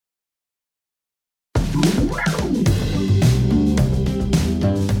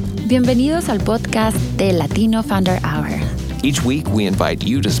Bienvenidos al podcast de Latino Founder Hour. Each week, we invite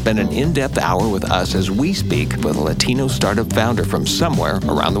you to spend an in-depth hour with us as we speak with a Latino startup founder from somewhere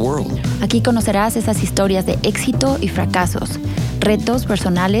around the world. Aquí conocerás esas historias de éxito y fracasos, retos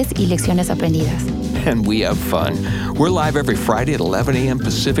personales y lecciones aprendidas. And we have fun. We're live every Friday at 11 a.m.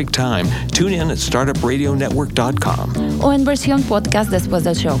 Pacific Time. Tune in at startupradionetwork.com. O en versión podcast después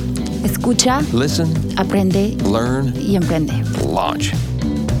del show. Escucha, listen, aprende, learn, y emprende. Launch.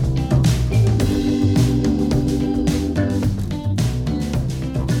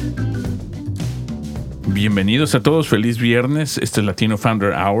 Bienvenidos a todos, feliz viernes. Este es Latino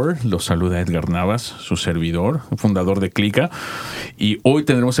Founder Hour. Los saluda Edgar Navas, su servidor, fundador de Clica. Y hoy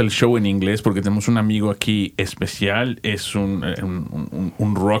tendremos el show en inglés porque tenemos un amigo aquí especial. Es un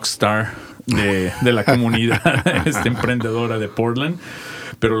rockstar de la comunidad emprendedora de Portland.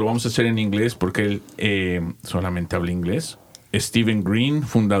 Pero lo vamos a hacer en inglés porque él solamente habla inglés. Stephen Green,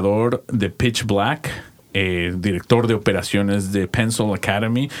 fundador de Pitch Black. Director de operaciones de Pencil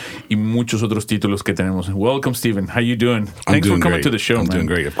Academy y muchos otros títulos que tenemos. Welcome, Stephen. How you doing? Thanks for coming to the show, I'm man. doing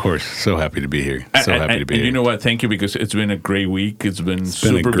great, of course. So happy to be here. So happy to be here. You know what? Thank you, because it's been a great week. It's been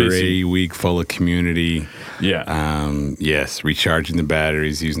a great busy week full of community. Yeah. Yes, recharging the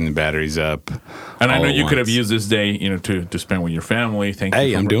batteries, using the batteries up. And I know you could have used this day, to spend with your family. Thank you.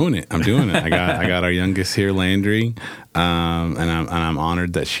 Hey, I'm doing it. I got our youngest here, Landry, and I'm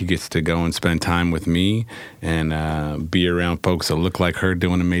honored that she gets to go and spend time with me and be around folks that look like her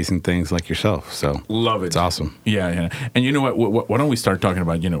doing amazing things like yourself. So love it. It's awesome. Yeah. And you know what? Why don't we start talking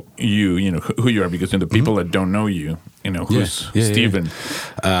about you who you are, because the people that don't know you, who's Stephen.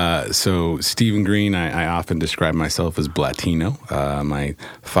 So Stephen Green, I often describe myself as Blatino. My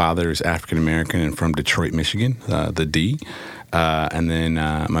father's African American and from Detroit, Michigan, the D. And then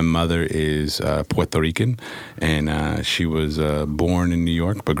my mother is Puerto Rican, and she was born in New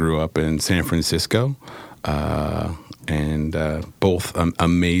York but grew up in San Francisco. And both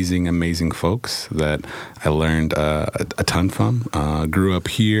amazing folks that I learned a ton from. Grew up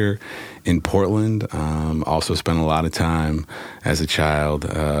here in Portland. Also spent a lot of time as a child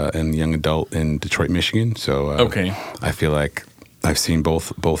and young adult in Detroit, Michigan. So I feel like I've seen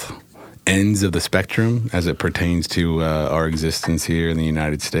both ends of the spectrum as it pertains to our existence here in the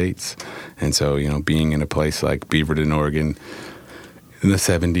United States. And so, being in a place like Beaverton, Oregon in the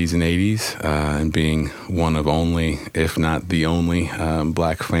 70s and 80s, and being one of only, if not the only,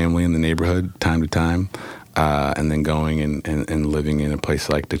 black family in the neighborhood time to time, and then going and living in a place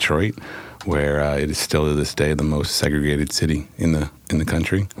like Detroit, where it is still to this day the most segregated city in the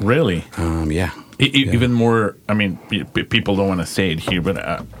country. Really? Yeah. Even more, people don't want to say it here,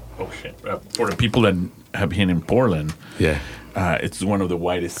 but for the people that have been in Portland, it's one of the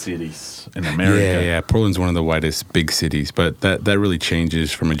whitest cities in America. Yeah. Portland's one of the whitest big cities, but that really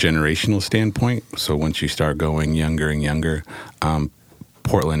changes from a generational standpoint. So once you start going younger and younger,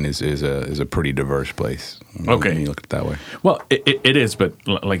 Portland is a pretty diverse place. When you look at it that way. Well, it is, but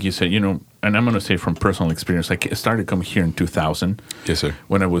like you said, and I'm going to say from personal experience, I started coming here in 2000. Yes, sir.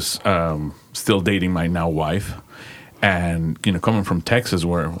 When I was still dating my now wife. And, coming from Texas,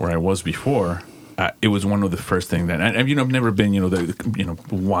 where I was before, it was one of the first things that, and I've never been,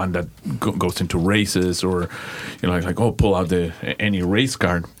 one that goes into races or, pull out any race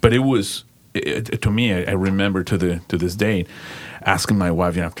card. But it was, to me, I remember to this day, asking my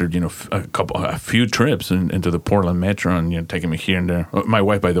wife after, a few trips into the Portland Metro and, taking me here and there. My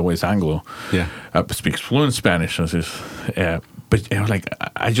wife, by the way, is Anglo. Yeah. Speaks fluent Spanish. So but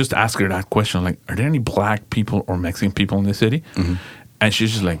I just asked her that question, are there any black people or Mexican people in the city? Mm-hmm. And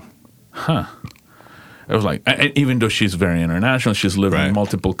she's just like, huh. I was like, even though she's very international, she's lived in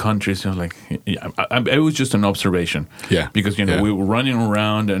multiple countries. I was like, it was just an observation. Yeah. Because, we were running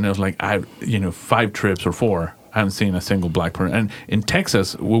around and I was like, 5 trips or 4. I haven't seen a single black person. And in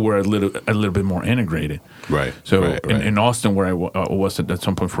Texas, we were a little bit more integrated. Right. So in Austin, where I was at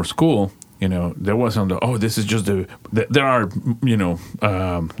some point for school, there wasn't this is just there are,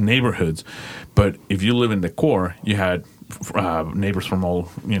 neighborhoods. But if you live in the core, you had neighbors from all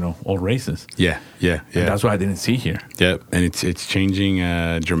races. Yeah. And that's what I didn't see here. Yep, and it's changing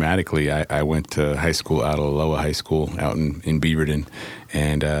dramatically. I went to high school out of Aloha High School out in Beaverton,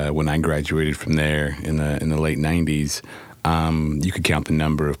 and when I graduated from there in the late 90s, you could count the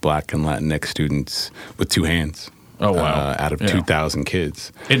number of Black and Latinx students with 2 hands. Oh, wow. Out of 2,000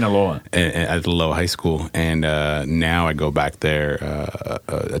 kids. In Aloha. At Aloha High School. And now I go back there,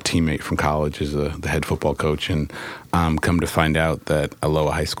 a teammate from college is the head football coach, and come to find out that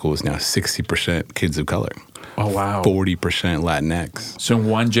Aloha High School is now 60% kids of color. Oh, wow. 40% Latinx. So in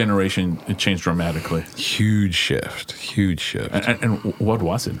one generation, it changed dramatically. Huge shift. And what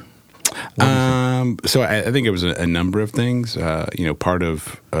was it? So I think it was a number of things. Part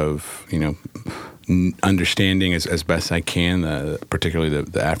of understanding as best I can, particularly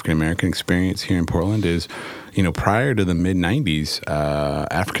the African American experience here in Portland is, prior to the mid-'90s,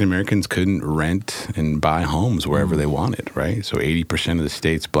 African Americans couldn't rent and buy homes wherever they wanted, right? So 80% of the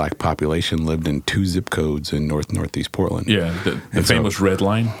state's black population lived in 2 zip codes in Northeast Portland. Yeah, the famous red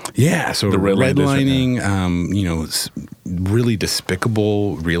line. Yeah, so the redlining, really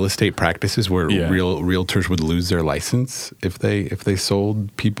despicable real estate practices where realtors would lose their license if they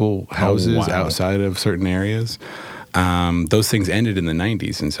sold people houses outside of certain areas. Those things ended in the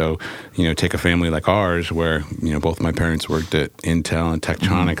 90s. And so, take a family like ours where, both my parents worked at Intel and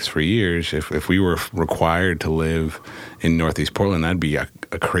Tektronix for years. If we were required to live in Northeast Portland, that'd be a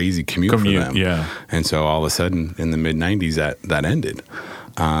crazy commute for them. Yeah. And so all of a sudden in the mid-90s, that ended.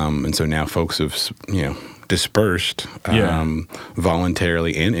 And so now folks have, dispersed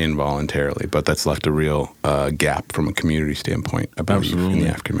voluntarily and involuntarily, but that's left a real gap from a community standpoint, I believe, in the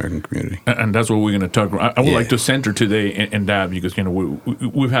African American community. And that's what we're going to talk about. I would like to center today in that because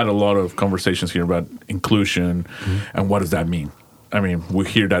we've had a lot of conversations here about inclusion and what does that mean. I mean, we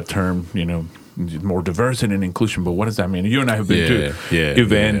hear that term, more diversity and inclusion, but what does that mean? You and I have been to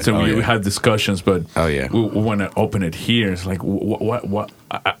events and we had discussions, but we want to open it here. It's like, what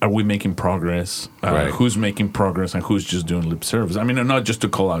are we making progress? Who's making progress and who's just doing lip service? I mean, not just to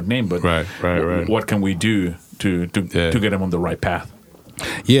call out name, but what can we do to get them on the right path?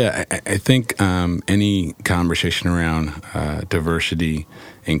 Yeah, I think any conversation around diversity,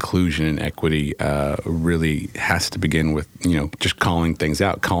 inclusion, and equity really has to begin with, just calling things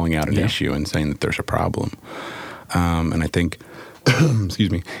out, calling out an issue and saying that there's a problem. And I think,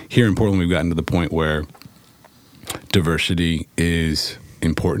 excuse me, here in Portland, we've gotten to the point where diversity is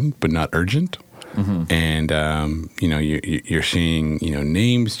important but not urgent. Mm-hmm. And, you're seeing,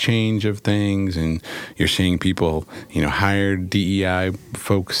 names change of things, and you're seeing people, hire DEI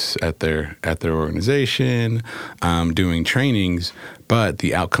folks at their organization, doing trainings, but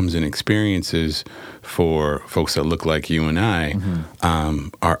the outcomes and experiences for folks that look like you and I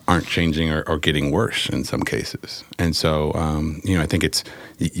aren't changing or getting worse in some cases. And so, I think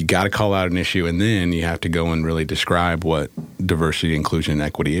you got to call out an issue, and then you have to go and really describe what diversity, inclusion, and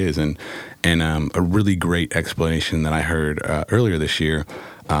equity is. And a really great explanation that I heard earlier this year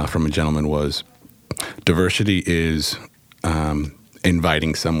from a gentleman was diversity is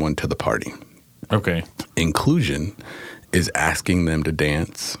inviting someone to the party. Okay. Inclusion is asking them to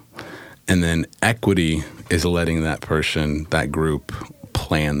dance. And then equity is letting that person, that group,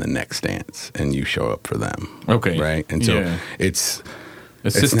 plan the next dance, and you show up for them. Okay. Right? And so it's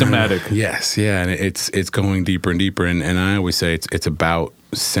systematic. And it's going deeper and deeper. And I always say it's about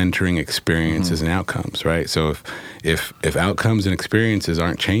centering experiences and outcomes, right? So if outcomes and experiences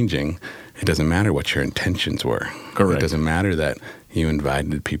aren't changing, it doesn't matter what your intentions were. Correct. It doesn't matter that you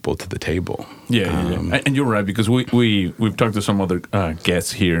invited people to the table. And you're right, because we've talked to some other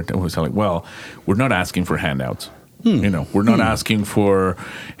guests here and we say, like, well, we're not asking for handouts. We're not asking for,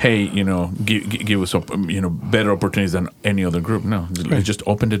 hey, give us better opportunities than any other group. No, just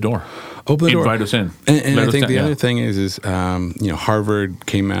open the door. Invite us in. And I think the other thing is Harvard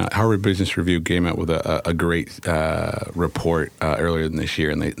Business Review came out with a great report earlier this year,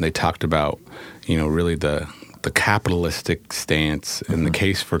 and they talked about really the capitalistic stance and the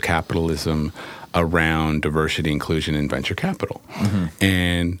case for capitalism around diversity, inclusion, and venture capital.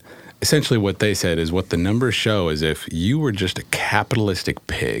 And essentially what they said is what the numbers show is if you were just a capitalistic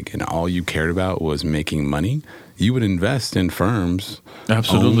pig and all you cared about was making money, you would invest in firms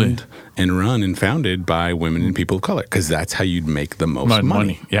owned and run and founded by women and people of color, because that's how you'd make the most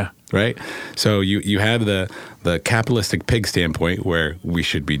money. Yeah. Right? So you have the capitalistic pig standpoint where we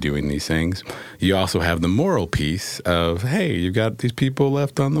should be doing these things. You also have the moral piece of, hey, you've got these people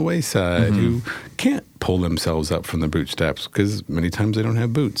left on the wayside who can't pull themselves up from the bootstraps because many times they don't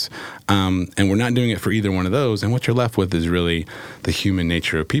have boots. And we're not doing it for either one of those. And what you're left with is really the human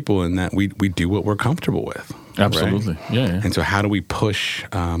nature of people, in that we do what we're comfortable with. Absolutely. Right? Yeah. And so how do we push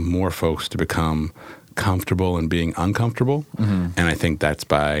more folks to become comfortable and being uncomfortable? And I think that's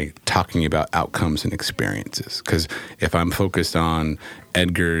by talking about outcomes and experiences. Because if I'm focused on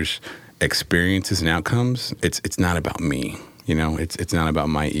Edgar's experiences and outcomes, it's not about me. It's not about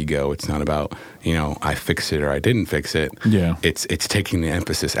my ego. It's not about, I fixed it or I didn't fix it. Yeah. It's taking the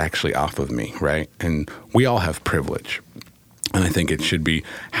emphasis actually off of me, right? And we all have privilege. And I think it should be,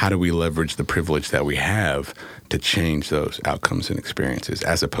 how do we leverage the privilege that we have to change those outcomes and experiences,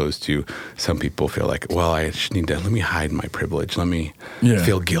 as opposed to some people feel like, well, I just let me hide my privilege. Let me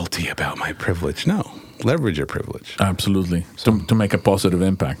feel guilty about my privilege. No, leverage your privilege. Absolutely. To make a positive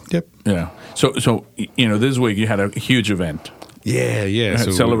impact. Yep. Yeah. So this week you had a huge event. Yeah.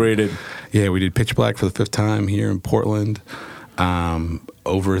 So celebrated. We did Pitch Black for the 5th time here in Portland.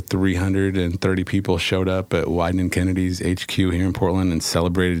 Over 330 people showed up at Wieden Kennedy's HQ here in Portland and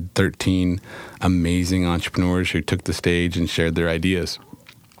celebrated 13 amazing entrepreneurs who took the stage and shared their ideas.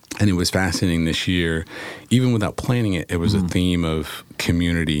 And it was fascinating this year. Even without planning it, it was a theme of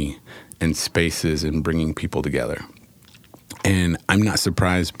community and spaces and bringing people together. And I'm not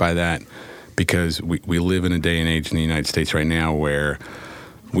surprised by that because we live in a day and age in the United States right now where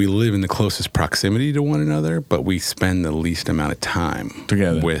we live in the closest proximity to one another, but we spend the least amount of time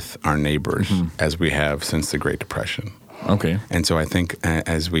together with our neighbors as we have since the Great Depression. Okay. And so I think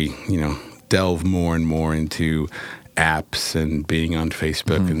as we, delve more and more into apps and being on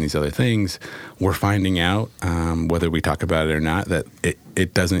Facebook and these other things, we're finding out, whether we talk about it or not, that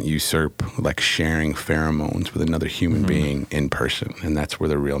it doesn't usurp like sharing pheromones with another human being in person. And that's where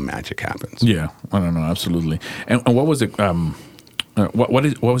the real magic happens. Yeah, I don't know, absolutely. And what was it? What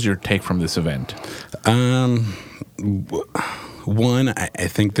was your take from this event? One, I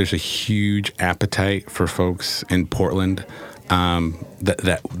think there's a huge appetite for folks in Portland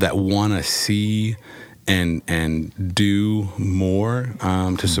that want to see and do more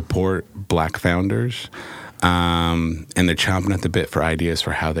to support Black founders, and they're chomping at the bit for ideas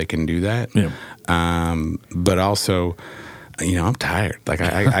for how they can do that. Yeah. But also, I'm tired. Like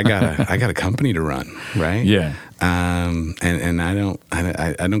I got a company to run, right? Yeah. And I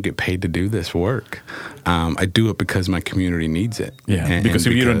don't get paid to do this work. I do it because my community needs it. Yeah. Because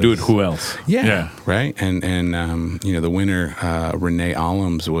if you don't do it, who else? Yeah. Right. And the winner, Renee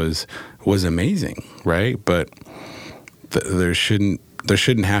Allums, was amazing, right? But there shouldn't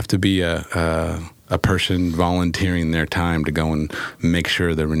have to be a person volunteering their time to go and make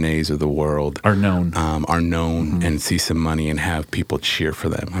sure the Renees of the world are known and see some money and have people cheer for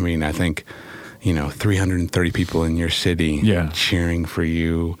them. I mean, I think, 330 people in your city cheering for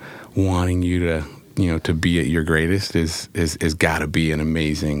you, wanting you to be at your greatest is got to be an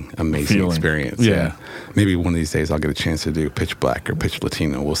amazing feeling. Experience. Yeah. Maybe one of these days I'll get a chance to do Pitch Black or Pitch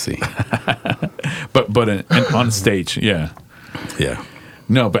Latino. We'll see. but on stage, yeah. Yeah.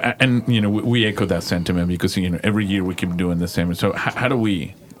 No, but we echo that sentiment because every year we keep doing the same. So how do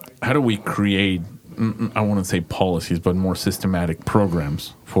we create, I wouldn't say policies, but more systematic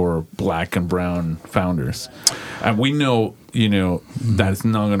programs for Black and brown founders? And we know that it's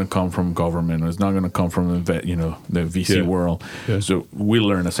not going to come from government, or it's not going to come from the VC world. Yeah. So we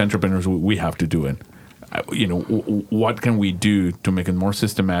learn as entrepreneurs we have to do it. What can we do to make it more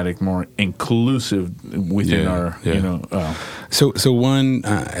systematic, more inclusive within our, So one,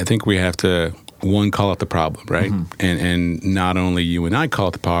 I think we have to, call out the problem, right? And not only you and I call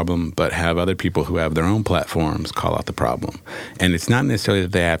out the problem, but have other people who have their own platforms call out the problem. And it's not necessarily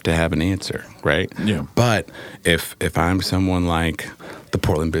that they have to have an answer, right? Yeah. But if I'm someone like the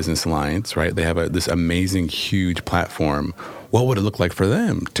Portland Business Alliance, right? They have this amazing, huge platform. What would it look like for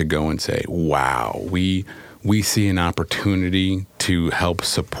them to go and say, wow, we see an opportunity to help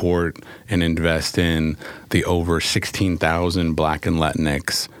support and invest in the over 16,000 Black and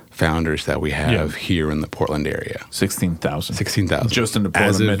Latinx founders that we have here in the Portland area. 16,000. 16,000. Just in the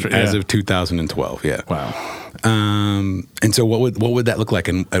Portland metro. As of 2012, yeah. Wow. And so what would that look like?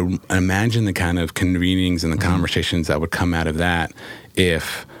 And imagine the kind of convenings and the conversations that would come out of that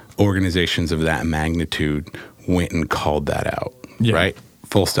if organizations of that magnitude went and called that out, right?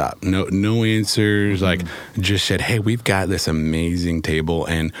 Full stop. No answers. Like just said, hey, we've got this amazing table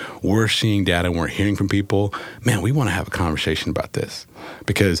and we're seeing data and we're hearing from people. Man, we want to have a conversation about this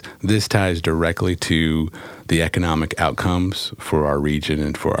because this ties directly to the economic outcomes for our region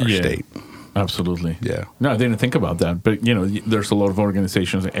and for our state. Absolutely. Yeah. No, I didn't think about that. But, there's a lot of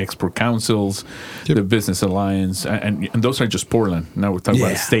organizations, export councils, the Business Alliance, and those are just Portland. Now we're talking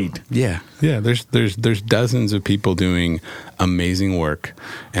about a state. Yeah. Yeah. There's dozens of people doing amazing work.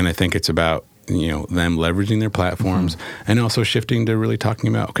 And I think it's about, them leveraging their platforms and also shifting to really talking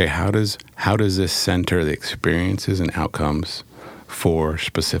about, okay, how does this center the experiences and outcomes for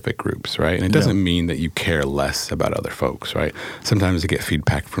specific groups, right? And it doesn't mean that you care less about other folks, right? Sometimes I get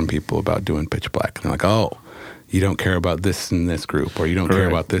feedback from people about doing Pitch Black, and they're like, oh, you don't care about this in this group, or you don't care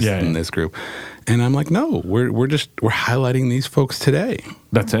about this in this group. And I'm like, no, we're highlighting these folks today.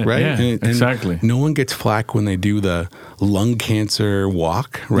 That's it, right? Yeah, and exactly. No one gets flack when they do the lung cancer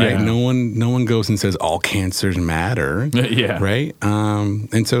walk, right? Yeah. No one goes and says all cancers matter, right?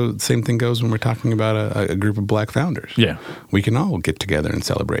 And so same thing goes when we're talking about a group of Black founders. Yeah, we can all get together and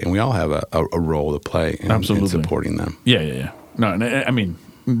celebrate, and we all have a role to play in supporting them. Yeah. No, I mean,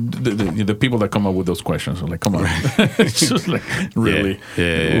 the people that come up with those questions are like, come on, it's just like really,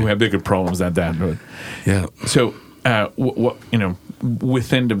 we have bigger problems than that. But, Yeah. So, what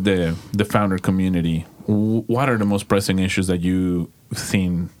within the founder community, what are the most pressing issues that you've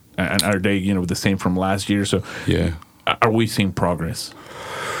seen, and are they the same from last year? So, are we seeing progress?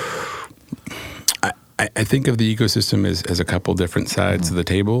 I think of the ecosystem as a couple different sides of the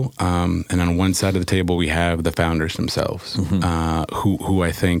table. And on one side of the table, we have the founders themselves, who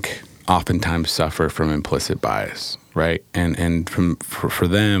I think oftentimes suffer from implicit bias, right? And for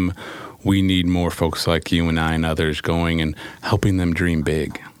them, we need more folks like you and I and others going and helping them dream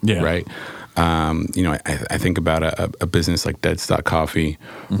big, right? I think about a business like Dead Stock Coffee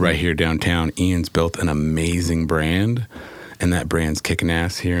right here downtown. Ian's built an amazing brand, and that brand's kicking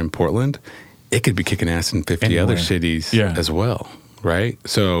ass here in Portland. It could be kicking ass in 50 other cities as well, right?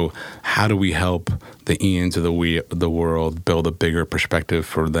 So how do we help the Ians of the world build a bigger perspective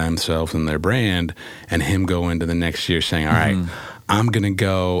for themselves and their brand, and him go into the next year saying, all right, I'm going to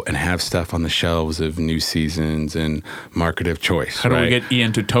go and have stuff on the shelves of New Seasons and Market of Choice. How do we get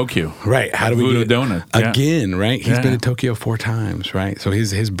Ian to Tokyo? Right. How do we Voodoo get Donut again? Right. He's been to Tokyo 4 times. Right. So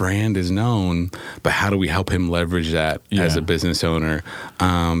his brand is known, but how do we help him leverage that as a business owner?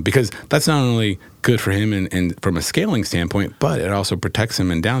 Because that's not only good for him and from a scaling standpoint, but it also protects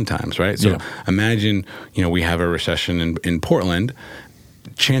him in downtimes. Right. So imagine we have a recession in Portland.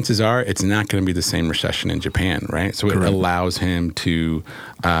 Chances are it's not going to be the same recession in Japan, right? So it allows him to,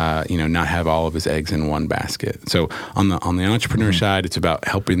 not have all of his eggs in one basket. So on the entrepreneur side, it's about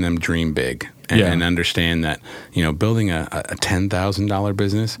helping them dream big and understand that, building a $10,000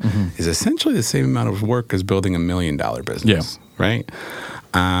 business is essentially the same amount of work as building $1 million business, right?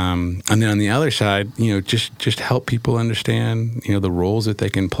 And then on the other side, just help people understand, the roles that they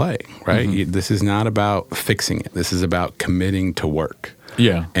can play, right? This is not about fixing it. This is about committing to work.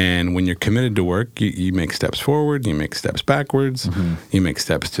 Yeah. And when you're committed to work, you make steps forward, you make steps backwards, you make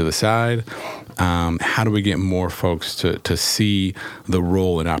steps to the side. How do we get more folks to see the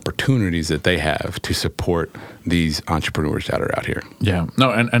role and opportunities that they have to support these entrepreneurs that are out here? Yeah.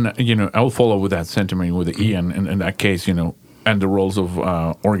 No, and I'll follow with that sentiment with Ian in that case, and the roles of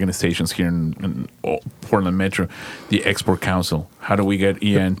organizations here in Portland Metro, the Export Council. How do we get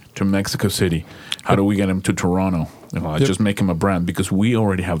Ian to Mexico City? How do we get him to Toronto? Just make him a brand, because we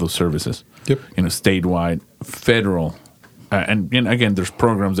already have those services. Statewide, federal. And again, there's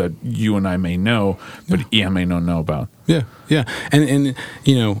programs that you and I may know, but Ian may not know about. Yeah. And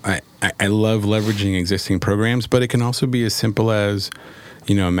I love leveraging existing programs, but it can also be as simple as,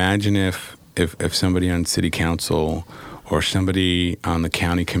 imagine if somebody on city council or somebody on the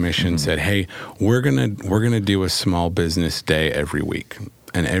county commission said, "Hey, we're gonna do a small business day every week,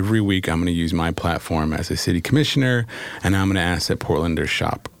 and every week I'm gonna use my platform as a city commissioner, and I'm gonna ask that Portlanders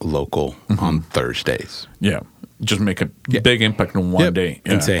shop local on Thursdays." Yeah, just make a big impact in one day,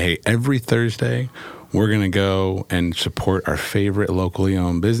 and say, "Hey, every Thursday, we're going to go and support our favorite locally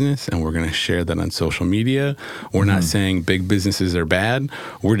owned business, and we're going to share that on social media. We're not saying big businesses are bad.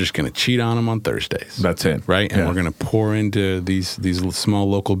 We're just going to cheat on them on Thursdays." That's it. Right? And we're going to pour into these small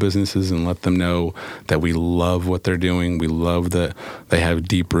local businesses and let them know that we love what they're doing. We love that they have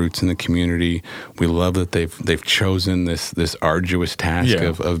deep roots in the community. We love that they've chosen this arduous task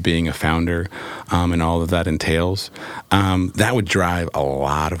of being a founder, and all that entails. That would drive a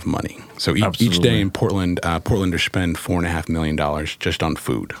lot of money. So each day in Portland, Portlanders spend $4.5 million just on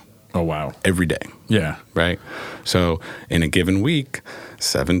food. Oh, wow. Every day. Yeah. Right? So in a given week,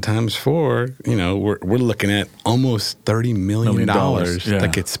 7 times 4, we're looking at almost $30 million that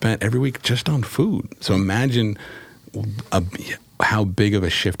gets spent every week just on food. So imagine how big of a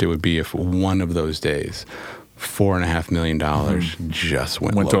shift it would be if one of those days, $4.5 million just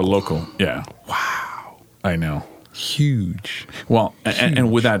went to a local. Yeah. Wow. I know. Huge. Well,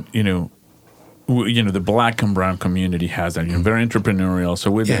 and with that, the Black and Brown community has that, very entrepreneurial.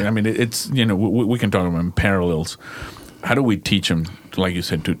 So I mean, it's we can talk about parallels. How do we teach them, like you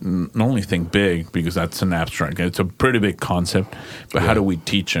said, to not only think big, because that's an abstract, it's a pretty big concept, but how do we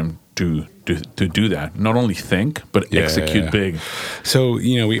teach them to do that? Not only think, but execute big. So,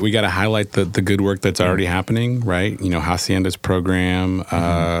 we got to highlight the good work that's already happening, right? Hacienda's program,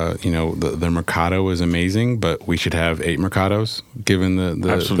 the Mercado is amazing, but we should have 8 Mercados, given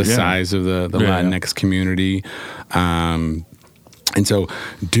the size of the Latinx community. And so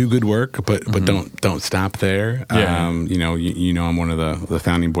do good work, but don't stop there. I'm one of the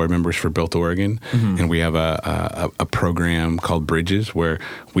founding board members for Built Oregon, and we have a program called Bridges, where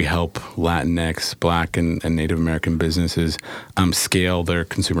we help Latinx, Black, and Native American businesses scale their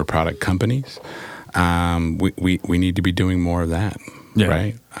consumer product companies. We need to be doing more of that. Yeah.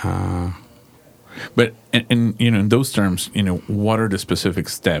 right? But in those terms, what are the specific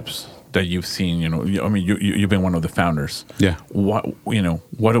steps that you've seen? I mean, you've been one of the founders. Yeah. What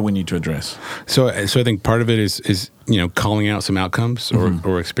do we need to address? So I think part of it is calling out some outcomes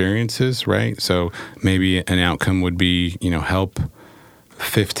or experiences, right? So maybe an outcome would be help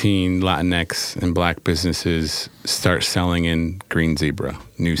 15 Latinx and Black businesses start selling in Green Zebra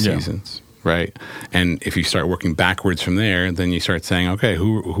new seasons. Right. And if you start working backwards from there, then you start saying, okay,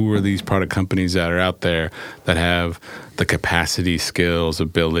 who are these product companies that are out there that have the capacity, skills,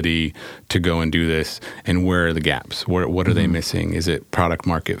 ability to go and do this? And where are the gaps? What are they missing? Is it product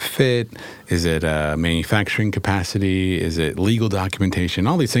market fit? Is it manufacturing capacity? Is it legal documentation?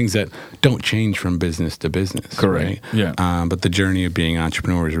 All these things that don't change from business to business. Correct. Right? Yeah. But the journey of being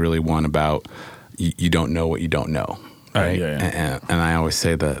entrepreneur is really one about you don't know what you don't know. Right. And I always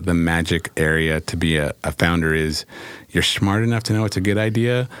say the magic area to be a founder is you're smart enough to know it's a good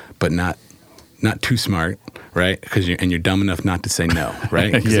idea, but not too smart, right? Because you're dumb enough not to say no,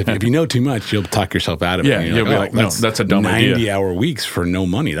 right? Because if you know too much, you'll talk yourself out of it. Yeah, you'll be like, no, that's a dumb idea. 90-hour weeks for no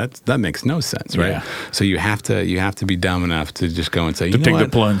money. That makes no sense, right? Yeah. So you have to be dumb enough to just go and say, take the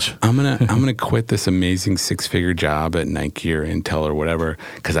plunge. I'm gonna quit this amazing 6-figure job at Nike or Intel or whatever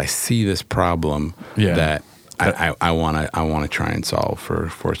because I see this problem that I want to try and solve for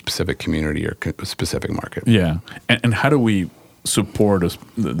a specific community or a specific market. Yeah, and how do we support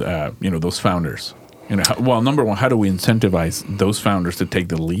those founders? Number one, how do we incentivize those founders to take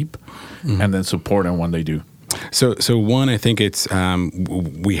the leap, and then support them when they do? So one, I think it's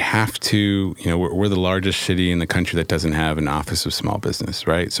we have to. We're the largest city in the country that doesn't have an office of small business,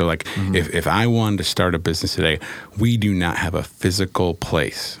 right? So if I wanted to start a business today, we do not have a physical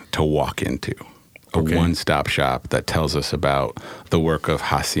place to walk into. A one-stop shop that tells us about the work of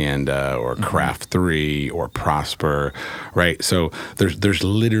Hacienda or Craft 3 or Prosper, right? So there's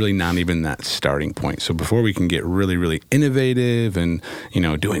literally not even that starting point. So before we can get really, really innovative and,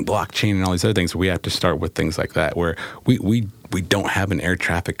 doing blockchain and all these other things, we have to start with things like that where we don't have an air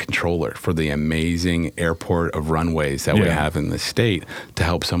traffic controller for the amazing airport of runways that we have in the state to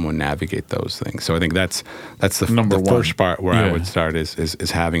help someone navigate those things. So I think that's the first part where I would start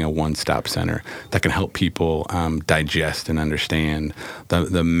is having a one-stop center that can help people digest and understand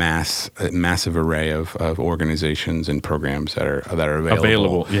the massive array of organizations and programs that are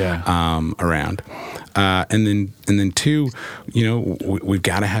available around. And then two, we've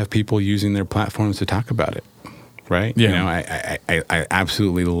got to have people using their platforms to talk about it. Right? Yeah. I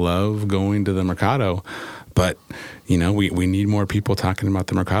absolutely love going to the Mercado, but we need more people talking about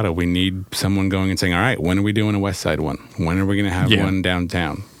the Mercado. We need someone going and saying, all right, when are we doing a West Side one? When are we going to have one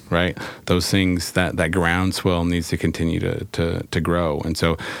downtown? Right? Those things, that groundswell needs to continue to grow. And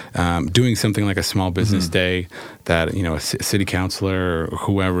so doing something like a small business day that, a city councilor or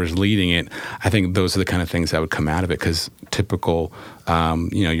whoever is leading it, I think those are the kind of things that would come out of it because typical,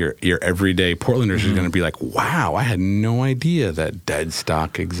 your everyday Portlanders are going to be like, wow, I had no idea that dead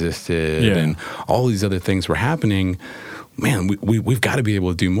stock existed and all these other things were happening. Man, we've got to be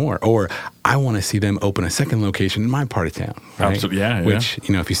able to do more. Or I want to see them open a second location in my part of town. Right? Absolutely, yeah. Which,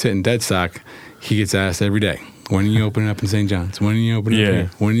 if you sit in Deadstock, he gets asked every day, when are you opening up in St. John's? When are you opening up here?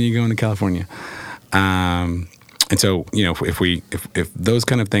 When are you going to California? And so, if those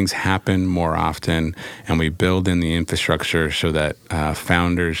kind of things happen more often and we build in the infrastructure so that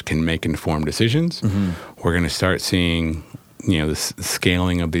founders can make informed decisions, we're going to start seeing the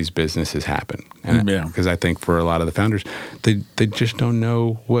scaling of these businesses happen. And because I think for a lot of the founders, they just don't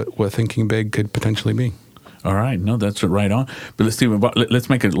know what thinking big could potentially be. All right. No, that's right on. But Steven, let's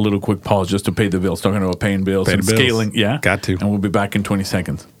make a little quick pause just to pay the bills. Talking about paying bills and scaling. Yeah. Got to. And we'll be back in 20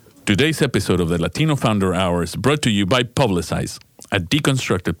 seconds. Today's episode of the Latino Founder Hour is brought to you by Publicize, a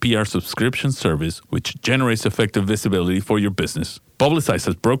deconstructed PR subscription service which generates effective visibility for your business. Publicize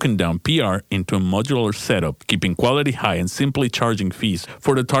has broken down PR into a modular setup, keeping quality high and simply charging fees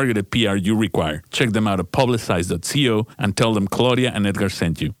for the targeted PR you require. Check them out at publicize.co and tell them Claudia and Edgar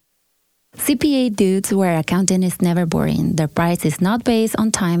sent you. CPA Dudes, where accounting is never boring. Their price is not based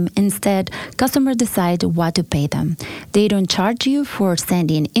on time. Instead, customers decide what to pay them. They don't charge you for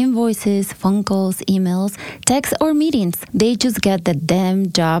sending invoices, phone calls, emails, texts, or meetings. They just get the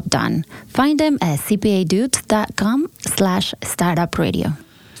damn job done. Find them at cpadudes.com/startupradio.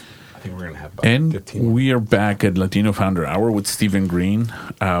 I think we're going to have about 15 we are back at Latino Founder Hour with Steven Green.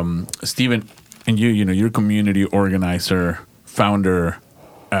 Steven, and your community organizer, founder,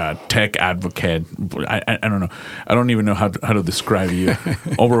 tech advocate. I don't know. I don't even know how to describe you.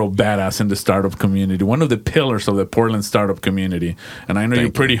 Overall badass in the startup community. One of the pillars of the Portland startup community. And I know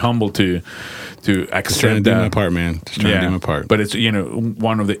you're pretty humble to accept Just trying to do my part, man. Just trying to do my part. But it's,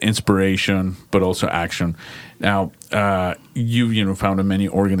 one of the inspiration, but also action. Now, you've founded many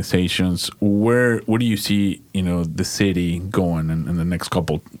organizations. Where do you see, the city going in the next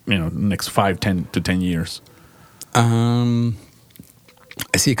couple, next 5, 10 to 10 years?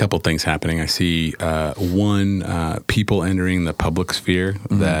 I see a couple things happening. I see one, people entering the public sphere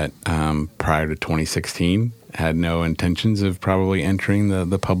that prior to 2016 had no intentions of probably entering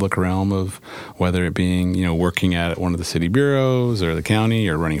the public realm of whether it being, working at one of the city bureaus or the county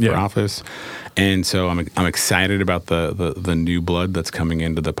or running for office. And so I'm excited about the new blood that's coming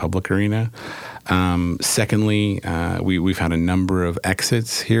into the public arena. Secondly, we've had a number of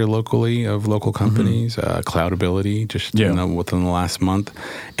exits here locally of local companies, Cloudability, just within the last month.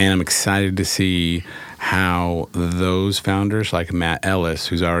 And I'm excited to see how those founders, like Matt Ellis,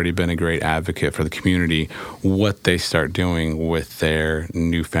 who's already been a great advocate for the community, what they start doing with their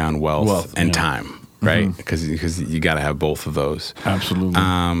newfound wealth and time. Right, because you got to have both of those. Absolutely.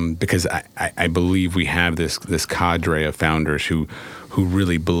 Because I believe we have this cadre of founders who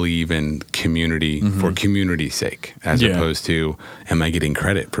really believe in community for community's sake, as opposed to, am I getting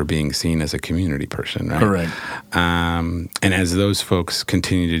credit for being seen as a community person? Right. Correct. And as those folks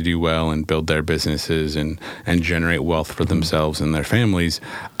continue to do well and build their businesses and generate wealth for themselves and their families,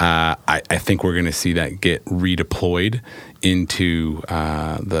 I think we're going to see that get redeployed into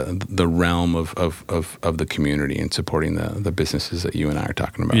the realm of the community and supporting the businesses that you and I are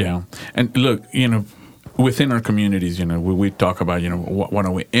talking about. Yeah, and look, within our communities, we talk about, why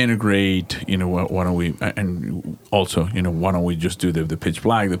don't we integrate, why don't we, and also, why don't we just do the Pitch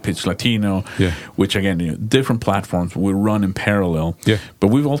Black, the Pitch Latino, which again, different platforms we run in parallel. Yeah. But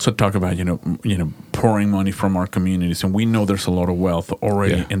we've also talked about, pouring money from our communities, and we know there's a lot of wealth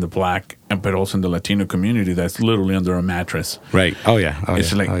already in the Black, but also in the Latino community that's literally under a mattress. Right. Oh yeah.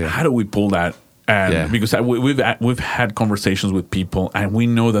 It's like, how do we pull that? Because we've had conversations with people, and we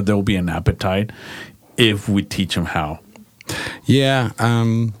know that there will be an appetite if we teach them how. Yeah.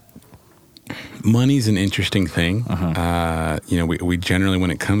 Money's an interesting thing. We generally,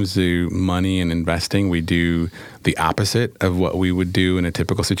 when it comes to money and investing, we do the opposite of what we would do in a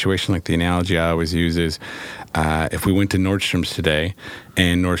typical situation. Like the analogy I always use is, if we went to Nordstrom's today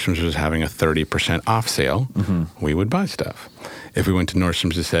and Nordstrom's was having a 30% off sale, we would buy stuff. If we went to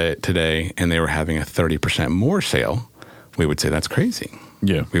Nordstrom's today and they were having a 30% more sale, we would say that's crazy.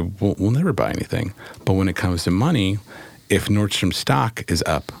 Yeah, we'll never buy anything. But when it comes to money, if Nordstrom stock is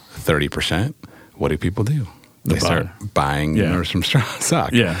up 30%, what do people do? They start buying Nordstrom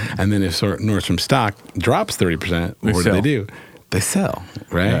stock. Yeah. And then if Nordstrom stock drops 30%, what do? They sell,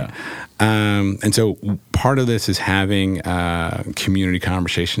 right? Yeah. And so part of this is having community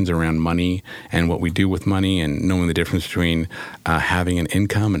conversations around money and what we do with money, and knowing the difference between having an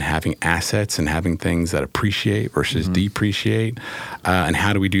income and having assets and having things that appreciate versus depreciate, and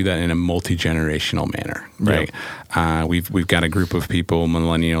how do we do that in a multi-generational manner, right? Yeah. We've got a group of people,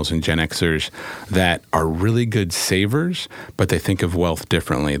 millennials and Gen Xers, that are really good savers, but they think of wealth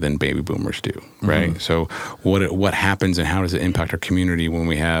differently than baby boomers do, right? So what happens and how does it impact our community when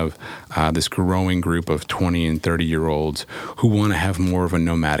we have this growing group of 20 and 30-year-olds who want to have more of a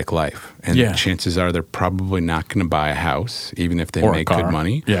nomadic life? And chances are they're probably not going to buy a house, even if they make good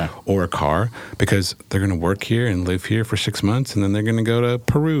money, or a car, because they're going to work here and live here for 6 months, and then they're going to go to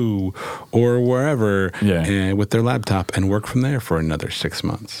Peru or wherever with their laptop and work from there for another 6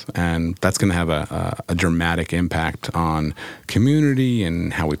 months. And that's going to have a dramatic impact on community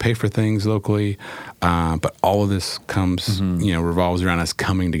and how we pay for things locally. But all of this comes, revolves around us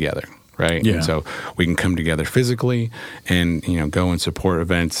coming together. Right. Yeah. And so we can come together physically and, go and support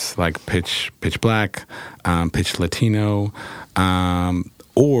events like Pitch Black, Pitch Latino,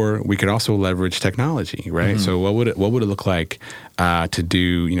 or we could also leverage technology, right? So what would it look like to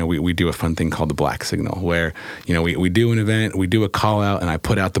do, we do a fun thing called the Black Signal, where, we do an event, we do a call out, and I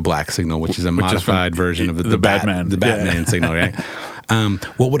put out the Black Signal, which is a modified version of the Batman signal, right?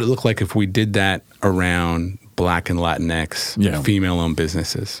 What would it look like if we did that around Black and Latinx female-owned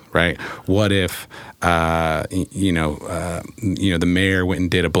businesses, right? What if, the mayor went and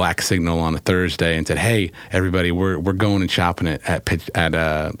did a Black Signal on a Thursday and said, "Hey, everybody, we're going and shopping at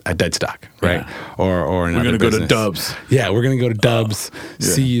Deadstock, right? Or another. We're going to go to Dubs. Yeah, we're going to go to Dubs.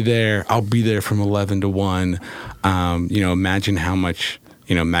 See you there. I'll be there from 11 to 1. Imagine how much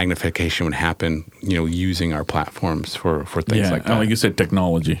magnification would happen, using our platforms for things like that. Like you said,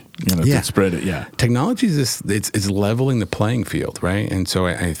 technology, to spread it. Yeah. Technology is it's leveling the playing field, right? And so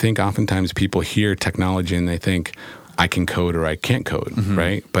I think oftentimes people hear technology and they think, I can code or I can't code,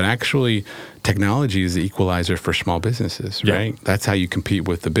 right? But actually, technology is the equalizer for small businesses, right? That's how you compete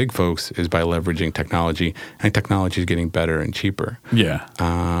with the big folks, is by leveraging technology, and technology is getting better and cheaper. Yeah.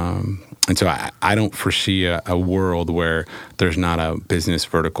 And so I don't foresee a world where there's not a business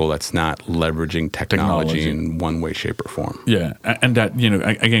vertical that's not leveraging technology in one way, shape, or form. Yeah. And that,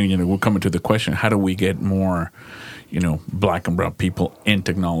 again, we're coming to the question, how do we get more, black and brown people in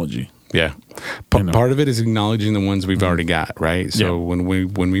technology? Yeah. Part of it is acknowledging the ones we've already got, right? So when we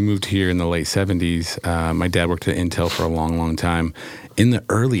moved here in the late 70s, my dad worked at Intel for a long, long time. In the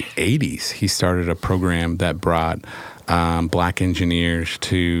early 80s, he started a program that brought black engineers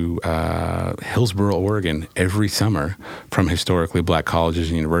to Hillsboro, Oregon every summer from historically black colleges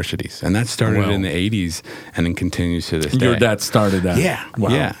and universities. And that started in the 80s and then continues to this day. Your dad started that? Yeah.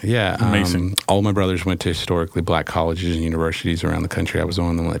 Wow. Yeah. Amazing. All my brothers went to historically black colleges and universities around the country. I was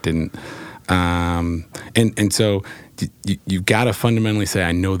one of them that didn't. And so you've got to fundamentally say,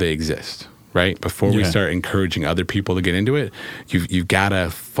 I know they exist. Right? Before we start encouraging other people to get into it, you've got to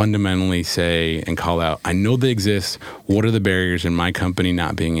fundamentally say and call out, I know they exist. What are the barriers in my company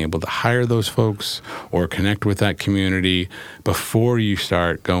not being able to hire those folks or connect with that community before you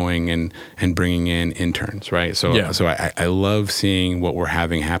start going and bringing in interns, right? So I love seeing what we're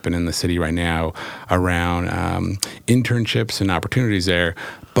having happen in the city right now around internships and opportunities there.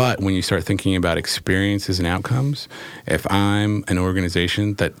 But when you start thinking about experiences and outcomes, if I'm an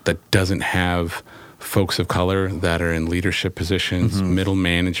organization that doesn't have folks of color that are in leadership positions, middle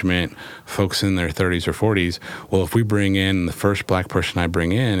management, folks in their 30s or 40s, well, if we bring in the first black person I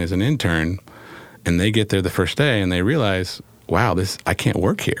bring in as an intern, and they get there the first day and they realize, wow, I can't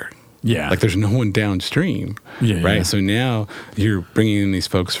work here. Yeah. Like there's no one downstream, right? Yeah. So now you're bringing in these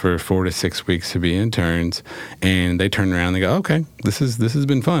folks for 4 to 6 weeks to be interns, and they turn around and they go, okay, this has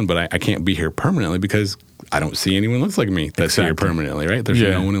been fun, but I can't be here permanently because I don't see anyone who looks like me that's here permanently, right? There's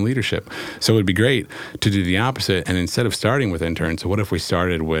no one in leadership. So it would be great to do the opposite, and instead of starting with interns, so what if we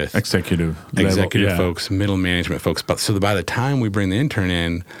started with executive folks, middle management folks, so that by the time we bring the intern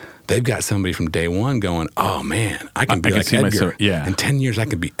in, they've got somebody from day one going, oh, man, I can be like Edgar. In 10 years, I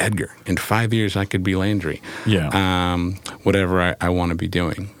could be Edgar. In 5 years, I could be Landry. Whatever I want to be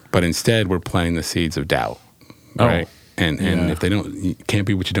doing. But instead, we're planting the seeds of doubt, right? And if they don't, you can't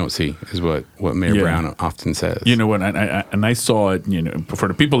be what you don't see, is what Mayor Brown often says. You know what? I saw it. For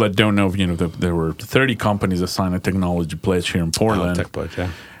the people that don't know, there were 30 companies that signed a technology pledge here in Portland. Tech pledge,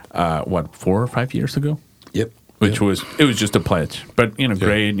 4 or 5 years ago? Yep. It was just a pledge, but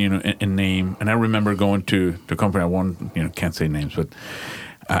great, in name. And I remember going to the company. I won't, can't say names, but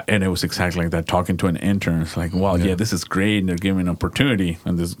and it was exactly like that. Talking to an intern, it's like, wow, this is great. And they're giving an opportunity.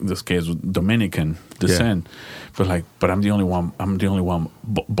 And this case was Dominican descent, but I'm the only one. I'm the only one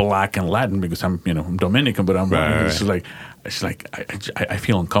black and Latin because I'm Dominican, but I'm it's like I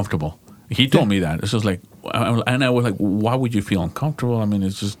feel uncomfortable. He told me that. It's just like, and I was like, why would you feel uncomfortable? I mean,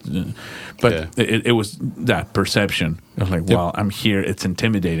 it's just, but it was that perception. It was like, well, I'm here. It's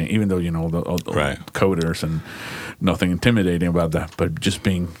intimidating, even though, all the coders and nothing intimidating about that. But just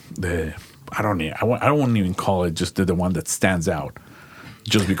being I don't want to even call it just the one that stands out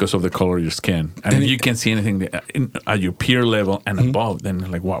just because of the color of your skin. And if you can't see anything at your peer level and above,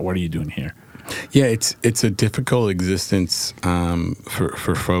 then like, what are you doing here? Yeah, it's a difficult existence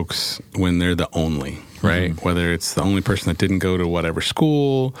for folks when they're the only, right? Whether it's the only person that didn't go to whatever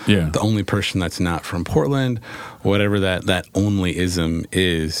school, the only person that's not from Portland, whatever that onlyism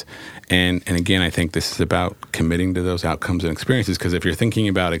is. And again, I think this is about committing to those outcomes and experiences, because if you're thinking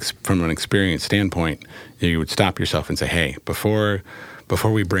about from an experience standpoint, you would stop yourself and say, hey, before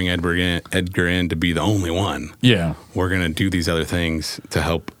we bring Edgar in to be the only one, we're going to do these other things to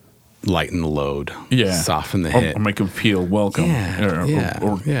help lighten the load, soften the hit, or make them feel welcome, or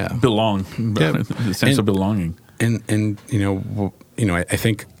belong, the sense of belonging. And I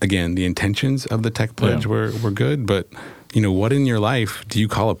think again the intentions of the tech pledge were good, but what in your life do you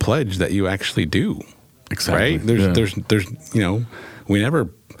call a pledge that you actually do? Exactly. Right? There's we never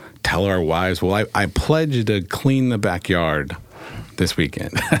tell our wives, well, I pledge to clean the backyard this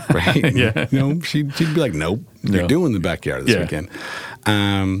weekend, right? She'd be like, nope, you're doing the backyard this weekend.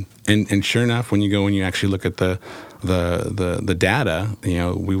 And sure enough, when you actually look at the data,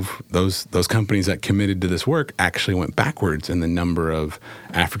 those companies that committed to this work actually went backwards in the number of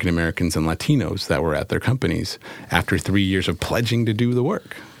African Americans and Latinos that were at their companies after 3 years of pledging to do the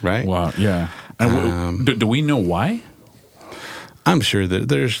work, right? Wow, yeah. And do we know why? I'm sure that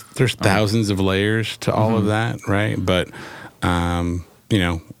there's thousands of layers to all of that, right? But you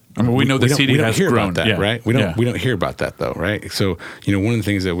know, I mean, we know the city has hear grown. about that, right? We don't hear about that though, right? So, you know, one of the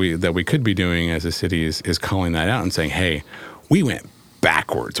things that we could be doing as a city is calling that out and saying, "Hey, we went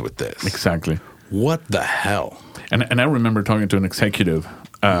backwards with this." Exactly. What the hell? And I remember talking to an executive,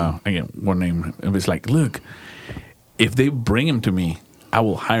 again, one name. It was like, look, if they bring him to me, I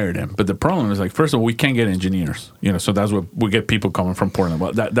will hire them. But the problem is, like, first of all, we can't get engineers, you know. So that's what we get, people coming from Portland.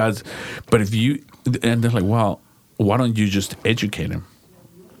 Well, but if you, and they're like, well, why don't you just educate them?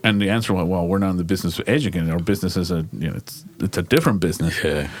 And the answer was, well, we're not in the business of educating. Our business is it's a different business.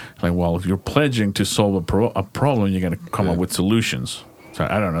 Yeah. Like, well, if you're pledging to solve a problem, you got to come up with solutions. So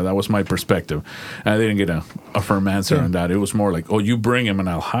I don't know. That was my perspective. And I didn't get a firm answer on that. It was more like, oh, you bring him and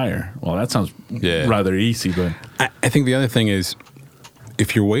I'll hire. Well, that sounds rather easy. But I think the other thing is,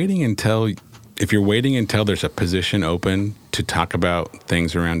 if you're waiting until there's a position open to talk about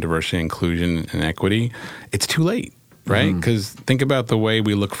things around diversity, inclusion, and equity, it's too late. Right? Because think about the way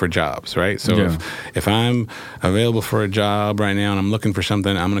we look for jobs, right? So if I'm available for a job right now and I'm looking for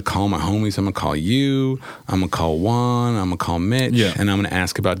something, I'm going to call my homies. I'm going to call you. I'm going to call Juan. I'm going to call Mitch. And I'm going to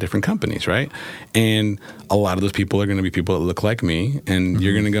ask about different companies, right? And a lot of those people are going to be people that look like me. And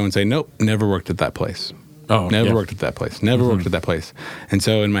you're going to go and say, nope, never worked at that place. Never worked at that place. Never worked at that place. And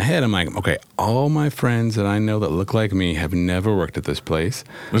so in my head, I'm like, okay, all my friends that I know that look like me have never worked at this place.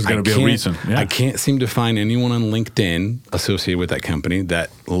 There's going to be a reason. Yeah. I can't seem to find anyone on LinkedIn associated with that company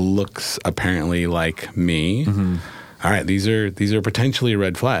that looks apparently like me. All right, these are potentially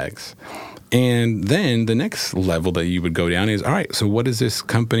red flags. And then the next level that you would go down is, all right, so what is this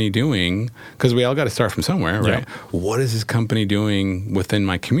company doing? Because we all got to start from somewhere, right? What is this company doing within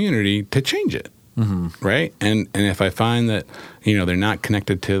my community to change it? Right? And if I find that, you know, they're not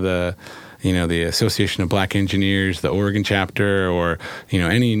connected to the, you know, the Association of Black Engineers, the Oregon chapter, or, you know,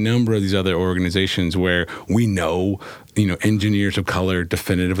 any number of these other organizations where we know, you know, engineers of color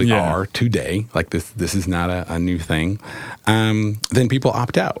definitively are today, like this is not a new thing, then people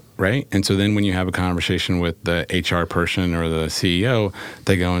opt out, right? And so then when you have a conversation with the HR person or the CEO,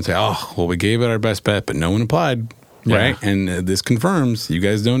 they go and say, oh, well, we gave it our best bet, but no one applied. Right? And this confirms you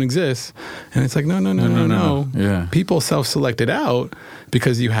guys don't exist. And it's like, no. Yeah. People self-selected out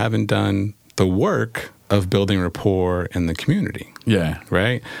because you haven't done the work of building rapport in the community. Yeah.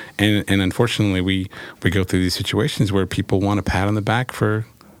 Right? And unfortunately, we go through these situations where people want a pat on the back for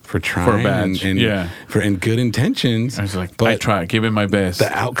trying for a badge. and good intentions. I was like, but I try, give it my best.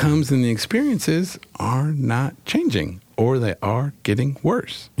 The outcomes and the experiences are not changing, or they are getting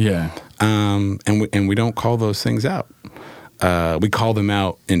worse. Yeah. And we don't call those things out. We call them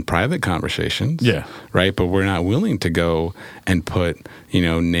out in private conversations. Yeah. Right. But we're not willing to go and put, you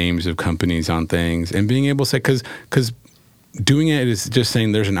know, names of companies on things and being able to say, because doing it is just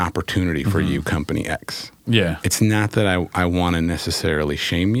saying there's an opportunity for you, company X. Yeah. It's not that I want to necessarily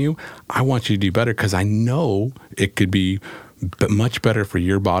shame you. I want you to do better because I know it could be much better for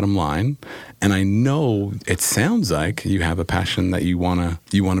your bottom line. And I know it sounds like you have a passion that you want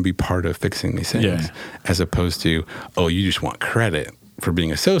to be part of fixing these things, as opposed to, oh, you just want credit for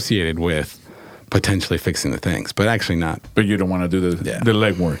being associated with potentially fixing the things, but actually not. But you don't want to do the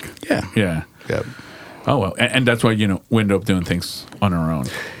legwork. Yeah. Yeah. Yep. Oh, well. And that's why, you know, we end up doing things on our own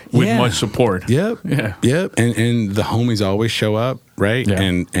with much support. Yep. Yeah. Yep. And the homies always show up, right? Yeah.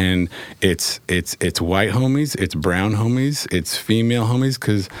 And it's white homies, it's brown homies, it's female homies,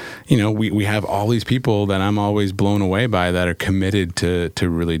 because, you know, we have all these people that I'm always blown away by that are committed to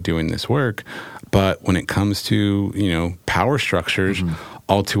really doing this work. But when it comes to, you know, power structures,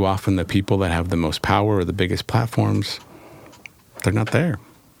 all too often the people that have the most power or the biggest platforms, they're not there.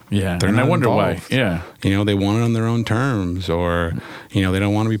 Yeah, They're and not I wonder involved. why. Yeah. You know, they want it on their own terms, or, you know, they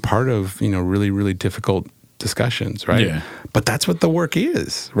don't want to be part of, you know, really, really difficult discussions, right? Yeah. But that's what the work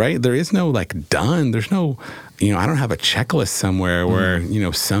is, right? There is no like done. There's no, you know, I don't have a checklist somewhere where, you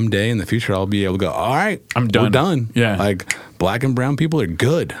know, someday in the future I'll be able to go, all right, I'm done. we're done. Yeah. Like black and brown people are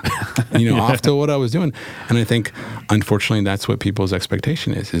good, you know, off to what I was doing. And I think, unfortunately, that's what people's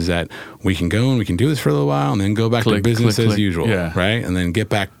expectation is that we can go and we can do this for a little while and then go back to business as usual, right? And then get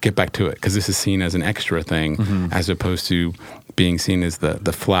back to it, because this is seen as an extra thing as opposed to being seen as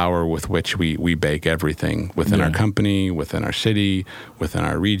the flour with which we bake everything within our company, within our city, within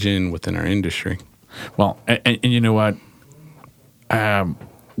our region, within our industry. Well, and you know what?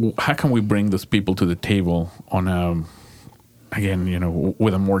 How can we bring those people to the table on again, you know,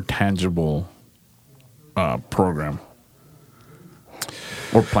 with a more tangible program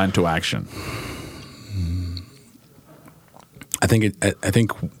or plan to action? I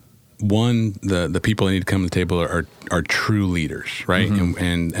think one, the people that need to come to the table are true leaders, right?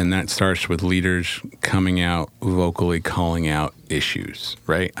 Mm-hmm. And that starts with leaders coming out vocally, calling out issues,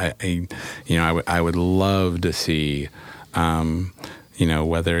 right? I would love to see,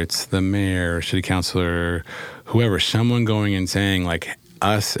 whether it's the mayor, city councilor, whoever, someone going and saying like,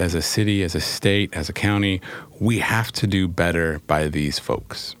 us as a city, as a state, as a county, we have to do better by these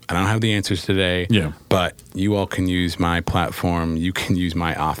folks. I don't have the answers today, but you all can use my platform. You can use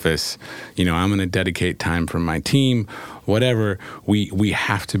my office. I'm going to dedicate time from my team, whatever. We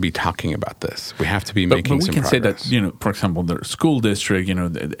have to be talking about this. We have to be making some progress. But we can say that, for example, the school district,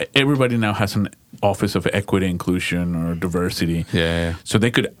 everybody now has an office of equity, inclusion, or diversity. Yeah. So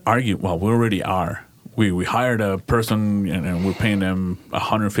they could argue, well, we already are. We hired a person and we're paying them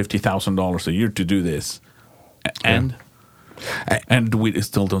 $150,000 a year to do this, and we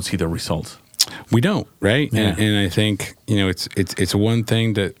still don't see the results. We don't, right? Yeah. And I think it's one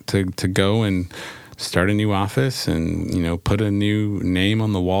thing to go and start a new office and put a new name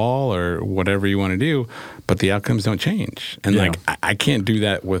on the wall or whatever you want to do, but the outcomes don't change. And I can't do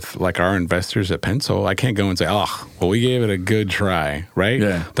that with like our investors at Pencil. I can't go and say, oh, well, we gave it a good try, right?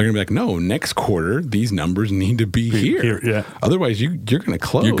 Yeah. They're gonna be like, no, next quarter these numbers need to be here. Yeah. Otherwise you're gonna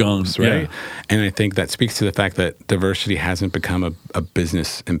close. You're gone, right? Yeah. And I think that speaks to the fact that diversity hasn't become a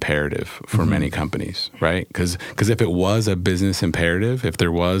business imperative for many companies, right? Because if it was a business imperative, if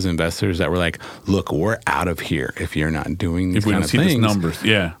there was investors that were like, look, we're out of here if you're not doing these kind of things. If we don't see these numbers,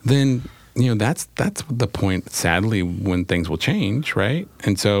 then that's the point. Sadly, when things will change, right?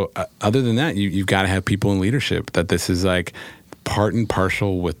 And so, other than that, you've got to have people in leadership that this is like part and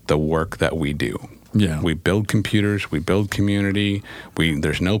parcel with the work that we do. Yeah, we build computers, we build community.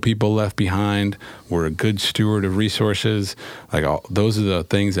 There's no people left behind. We're a good steward of resources. Like those are the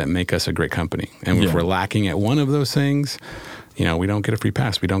things that make us a great company. And if we're lacking at one of those things, we don't get a free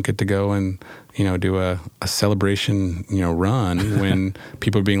pass. We don't get to go and do a celebration run when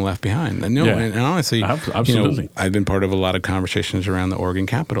people are being left behind. And honestly, absolutely. I've been part of a lot of conversations around the Oregon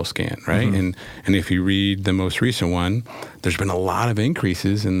Capital Scan, right? Mm-hmm. And if you read the most recent one, there's been a lot of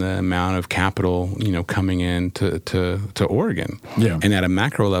increases in the amount of capital coming in to Oregon. Yeah. And at a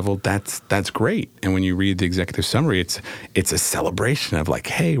macro level, that's great. And when you read the executive summary, it's a celebration of like,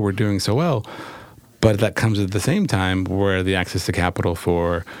 hey, we're doing so well. But that comes at the same time where the access to capital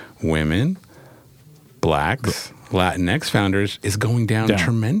for women, Blacks, Latinx founders is going down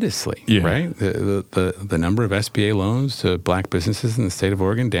tremendously, right? The number of SBA loans to Black businesses in the state of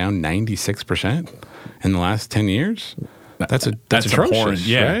Oregon down 96% in the last 10 years. That's atrocious,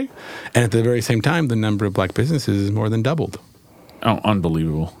 right? And at the very same time, the number of Black businesses is more than doubled. Oh,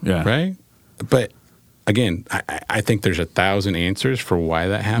 unbelievable, right? But again, I think there's 1,000 answers for why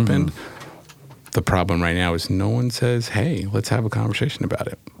that happened. Mm-hmm. The problem right now is no one says, hey, let's have a conversation about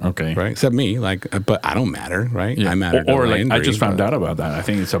it. Okay. Right? Except me. But I don't matter, right? Yeah. I matter. Or I just found out about that. I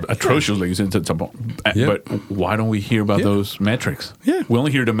think it's atrocious. But why don't we hear about those metrics? Yeah. We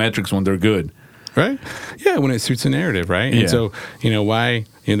only hear the metrics when they're good. Right? Yeah, when it suits the narrative, right? And so, why...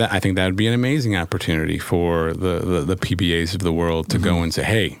 I think that would be an amazing opportunity for the PBAs of the world to go and say,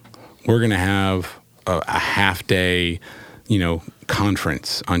 hey, we're going to have a half-day...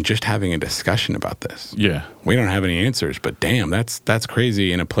 conference on just having a discussion about this. Yeah. We don't have any answers, but damn, that's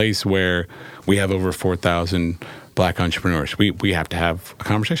crazy in a place where we have over 4,000 Black entrepreneurs. We have to have a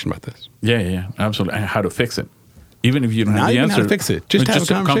conversation about this. Yeah, absolutely. And how to fix it. Even if you don't have the answer. How to fix it. Just have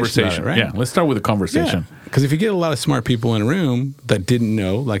a conversation about it, right? Yeah, let's start with a conversation. Because if you get a lot of smart people in a room that didn't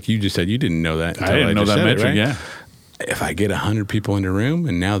know, like you just said, you didn't know that. I didn't know that metric, right? If I get 100 people in the room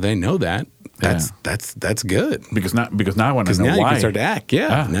and now they know that, that's good. Because now I want to know why. Now you can start to act.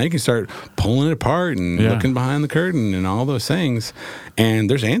 Now you can start pulling it apart and looking behind the curtain and all those things. And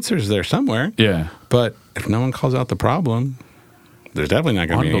there's answers there somewhere. Yeah. But if no one calls out the problem, there's definitely not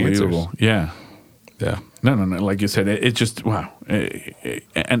going to be answers. Yeah. Yeah. No. Like you said, it's just, wow.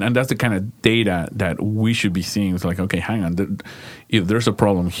 And that's the kind of data that we should be seeing. It's like, okay, hang on. If there's a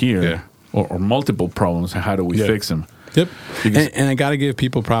problem here or multiple problems, how do we fix them? Yep. And I got to give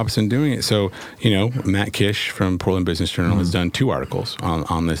people props in doing it. So, Matt Kish from Portland Business Journal has done 2 articles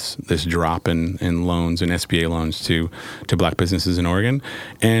on this drop in loans and SBA loans to Black businesses in Oregon.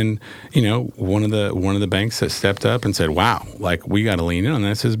 And, one of the banks that stepped up and said, wow, like we got to lean in on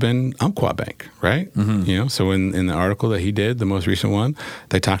this has been Umpqua Bank, right? Mm-hmm. So in the article that he did, the most recent one,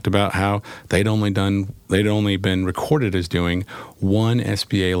 they talked about how they'd only been recorded as doing 1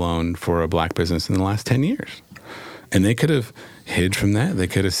 SBA loan for a Black business in the last 10 years. And they could have hid from that. They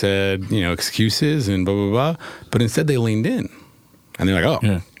could have said, excuses and blah, blah, blah. But instead they leaned in. And they're like,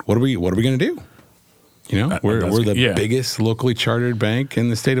 what are we going to do? You know, we're the biggest locally chartered bank in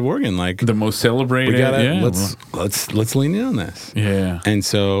the state of Oregon. Like the most celebrated. We gotta let's lean in on this. Yeah. And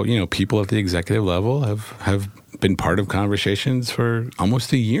so, you know, people at the executive level have been part of conversations for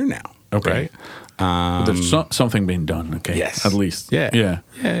almost a year now. Okay. Right? There's something being done. Okay. Yes. At least. Yeah.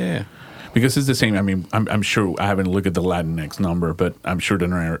 Because it's the same. I mean, I'm sure I haven't looked at the Latinx number, but I'm sure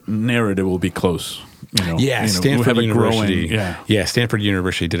the narrative will be close. You know, Stanford University. Growing, Stanford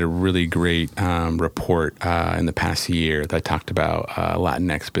University did a really great report in the past year that talked about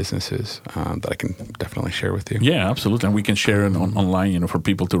Latinx businesses that I can definitely share with you. Yeah, absolutely, and we can share it online, you know, for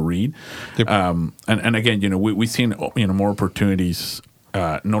people to read. Yep. And again, you know, we've seen, you know, more opportunities.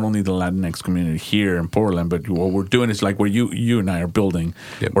 Not only the Latinx community here in Portland, but what we're doing is like where you and I are building.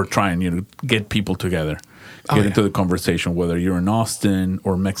 Yep. We're trying, you know, get people together, get into the conversation. Whether you're in Austin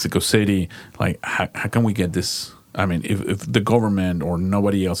or Mexico City, like how can we get this? I mean, if the government or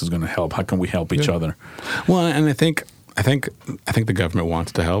nobody else is going to help, how can we help each other? Well, and I think the government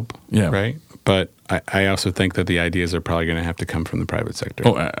wants to help. Yeah. Right. But I also think that the ideas are probably going to have to come from the private sector.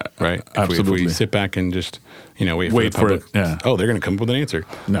 Oh, right. Absolutely. If we sit back and just, you know, wait for the public. Oh, they're going to come up with an answer.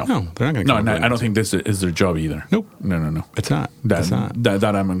 No, they're not going to. No, I don't think this is their job either. Nope. No. It's not. That's not.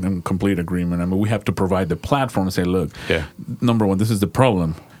 That I'm in complete agreement. I mean, we have to provide the platform and say, look, number one, this is the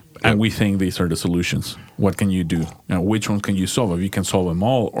problem. And we think these are the solutions. What can you do? You know, which ones can you solve? If you can solve them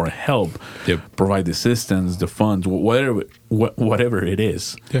all or help, provide the assistance, the funds, whatever it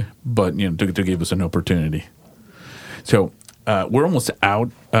is. Yeah. But, you know, to give us an opportunity. So we're almost out.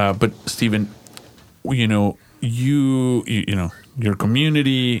 But Stephen, you know, you know, your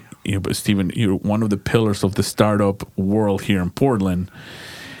community, you know, but Stephen, you're one of the pillars of the startup world here in Portland.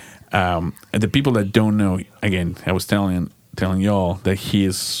 And the people that don't know, again, I was telling y'all that he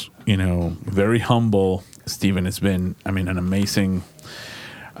is, you know, very humble. Stephen has been, I mean, an amazing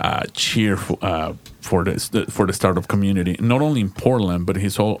cheer for the startup community, not only in Portland, but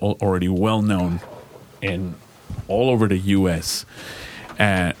he's already well known in all over the U.S.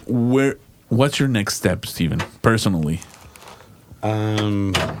 What's your next step, Stephen, personally?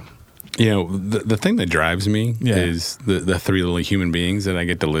 You know, the thing that drives me is the three little human beings that I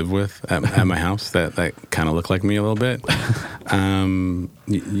get to live with at my house that kind of look like me a little bit.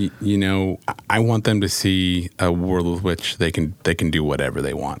 You know, I want them to see a world with which they can do whatever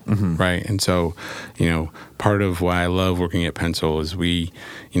they want, right? And so, you know, part of why I love working at Pencil is we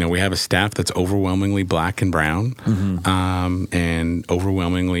have a staff that's overwhelmingly Black and brown, and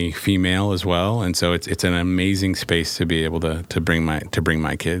overwhelmingly female as well. And so it's an amazing space to be able to bring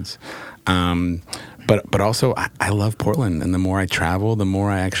my kids. But also I love Portland, and the more I travel, the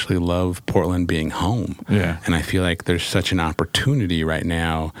more I actually love Portland being home. Yeah. And I feel like there's such an opportunity right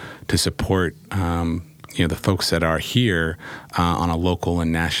now to support, you know, the folks that are here on a local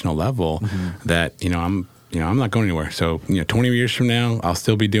and national level that, I'm not going anywhere. So, 20 years from now, I'll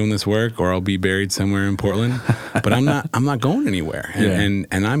still be doing this work, or I'll be buried somewhere in Portland, but I'm not going anywhere. And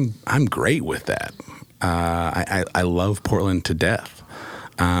I'm great with that. I love Portland to death.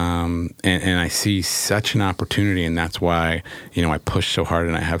 And I see such an opportunity, and that's why, I push so hard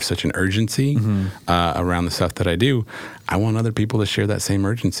and I have such an urgency around the stuff that I do. I want other people to share that same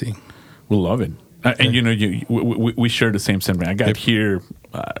urgency. We'll love it. And, we share the same sentiment. I got here,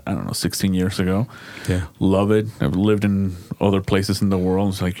 16 years ago. Yeah. Love it. I've lived in other places in the world.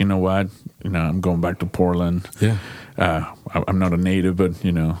 It's like, you know what? I'm going back to Portland. Yeah. I'm not a native, but,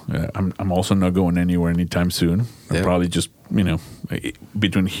 I'm also not going anywhere anytime soon. I'll probably just,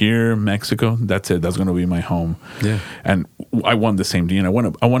 between here, Mexico, that's it. That's going to be my home. Yeah. And I want the same thing. I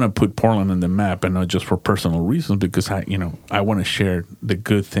want to put Portland on the map, and not just for personal reasons, because I want to share the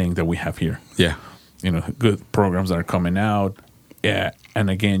good thing that we have here. Yeah. Good programs that are coming out. Yeah. And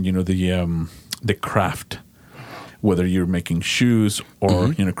again, the craft, whether you're making shoes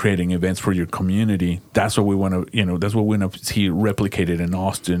or, creating events for your community, that's what we want to, that's what we want to see replicated in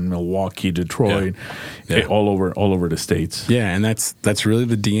Austin, Milwaukee, Detroit, all over the States. Yeah. And that's really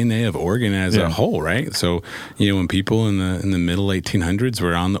the DNA of Oregon as a whole, right? So, when people in the middle 1800s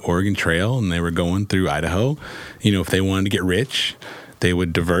were on the Oregon Trail and they were going through Idaho, if they wanted to get rich, they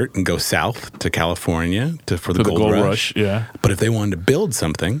would divert and go south to California for the gold rush. Yeah. But if they wanted to build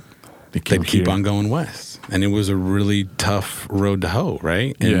something, they'd keep on going west. And it was a really tough road to hoe,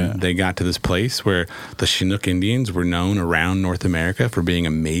 right? And they got to this place where the Chinook Indians were known around North America for being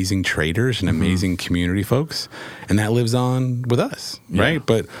amazing traders and amazing community folks. And that lives on with us, right?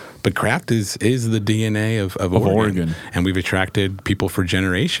 But But craft is the DNA of Oregon. And we've attracted people for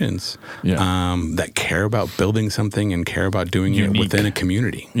generations that care about building something and care about doing it within a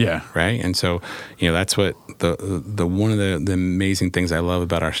community. Yeah. Right. And so, that's what the one of the amazing things I love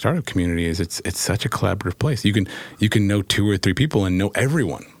about our startup community is it's such a collaborative place. You can know 2 or 3 people and know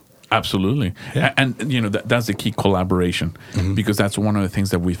everyone. Absolutely. Yeah. And that's the key, collaboration, because that's one of the things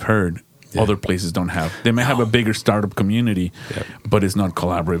that we've heard other places don't have. They may have a bigger startup community, but it's not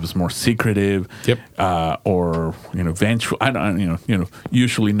collaborative. It's more secretive, or vengeful. I don't,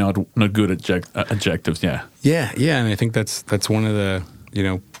 usually not good adjectives. Yeah. And I think that's one of the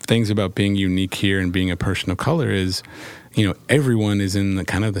things about being unique here and being a person of color is, everyone is in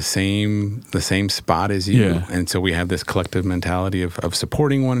the same spot as you. Yeah. And so we have this collective mentality of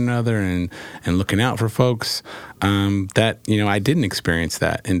supporting one another and looking out for folks that, I didn't experience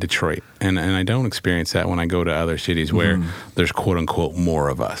that in Detroit. And I don't experience that when I go to other cities where there's quote unquote more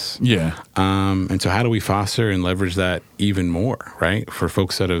of us. Yeah. And so how do we foster and leverage that even more, right? For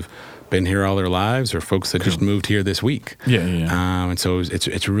folks that have been here all their lives or folks that just moved here this week. And so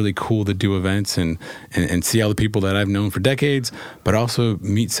it's really cool to do events and see all the people that I've known for decades, but also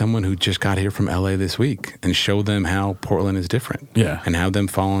meet someone who just got here from LA this week and show them how Portland is different. And have them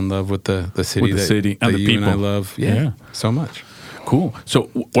fall in love with the city that you people. And I love so much. Cool. So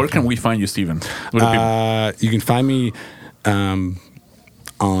where can we find you, Steven? You can find me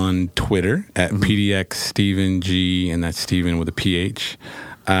on Twitter at PDX Steven G, and that's Steven with a PH.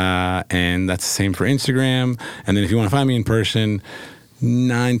 And that's the same for Instagram. And then if you want to find me in person,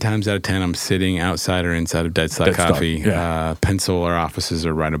 9 times out of 10, I'm sitting outside or inside of Deadstock Coffee. Pencil, our offices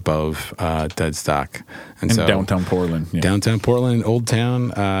are right above Deadstock. And so downtown Portland. Downtown Portland, Old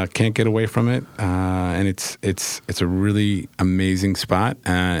Town. Can't get away from it. And it's a really amazing spot.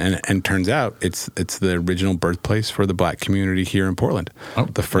 And turns out it's the original birthplace for the Black community here in Portland.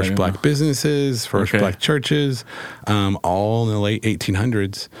 The first Black businesses, first Black churches, all in the late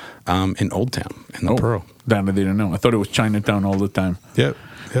 1800s in Old Town, in the Pearl. That I didn't know. I thought it was Chinatown all the time. Yep.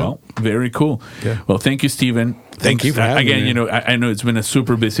 Well, very cool. Yeah. Well, thank you, Steven. Thank you for having me. Again, I know it's been a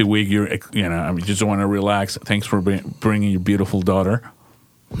super busy week. You just want to relax. Thanks for bringing your beautiful daughter.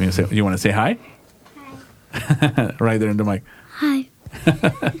 You want to say hi? Hi. Right there in the mic. Hi.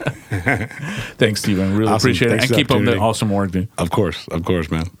 Thanks, Steven. Really appreciate it. And keep up the awesome work, dude. Of course,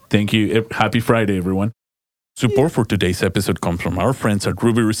 man. Thank you. Happy Friday, everyone. Support for today's episode comes from our friends at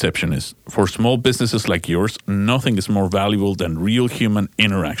Ruby Receptionist. For small businesses like yours, nothing is more valuable than real human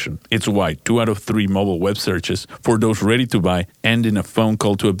interaction. It's why 2 out of 3 mobile web searches for those ready to buy end in a phone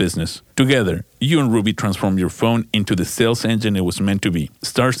call to a business. Together, you and Ruby transform your phone into the sales engine it was meant to be.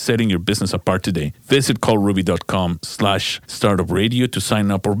 Start setting your business apart today. Visit callruby.com/startupradio to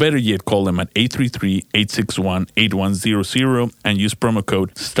sign up, or better yet, call them at 833-861-8100 and use promo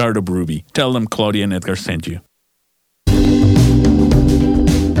code StartupRuby. Tell them Claudia and Edgar sent you.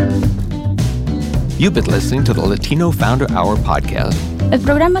 You've been listening to the Latino Founder Hour podcast. El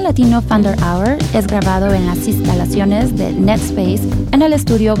programa Latino Founder Hour es grabado en las instalaciones de NetSpace en el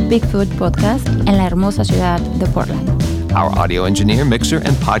estudio Bigfoot Podcast en la hermosa ciudad de Portland. Our audio engineer, mixer,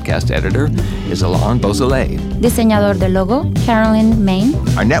 and podcast editor is Alon Beausoleil. Diseñador de logo, Carolyn Main.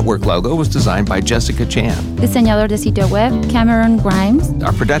 Our network logo was designed by Jessica Chan. Diseñador de sitio web, Cameron Grimes.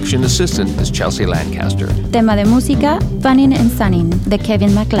 Our production assistant is Chelsea Lancaster. Tema de música, Funnin' and Sunnin', de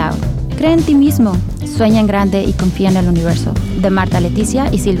Kevin MacLeod. Cree en ti mismo, sueña en grande y confía en el universo, de Marta Leticia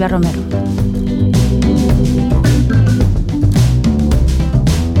y Silvia Romero.